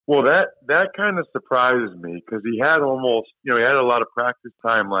Well, that kind of surprises me because he had almost, he had a lot of practice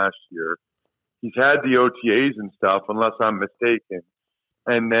time last year. He's had the OTAs and stuff, unless I'm mistaken.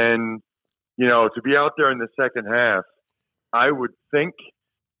 And then, to be out there in the second half, I would think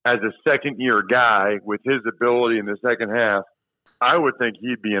as a second year guy with his ability in the second half, I would think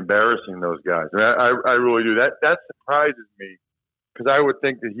he'd be embarrassing those guys. I really do. That surprises me because I would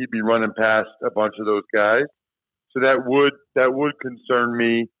think that he'd be running past a bunch of those guys. So that would concern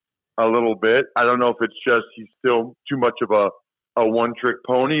me a little bit. I don't know if it's just he's still too much of a one-trick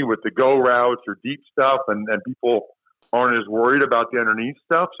pony with the go routes or deep stuff, and people aren't as worried about the underneath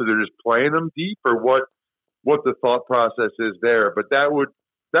stuff, so they're just playing them deep, or what the thought process is there. But that would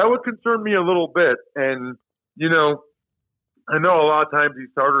concern me a little bit. And I know a lot of times these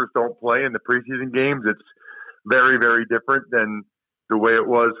starters don't play in the preseason games. It's very, very different than the way it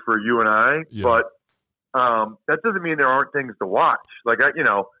was for you and I. Yeah. But that doesn't mean there aren't things to watch. Like,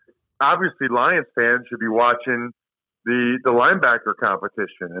 obviously Lions fans should be watching the linebacker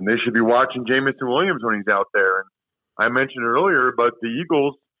competition, and they should be watching Jameson Williams when he's out there. And I mentioned it earlier, but the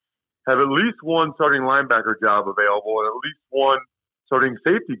Eagles have at least one starting linebacker job available and at least one starting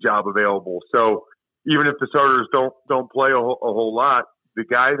safety job available. So even if the starters don't play a whole lot, the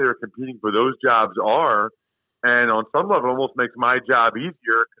guys that are competing for those jobs are, and on some level it almost makes my job easier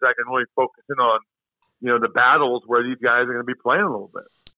because I can really focus in on, the battles where these guys are going to be playing a little bit.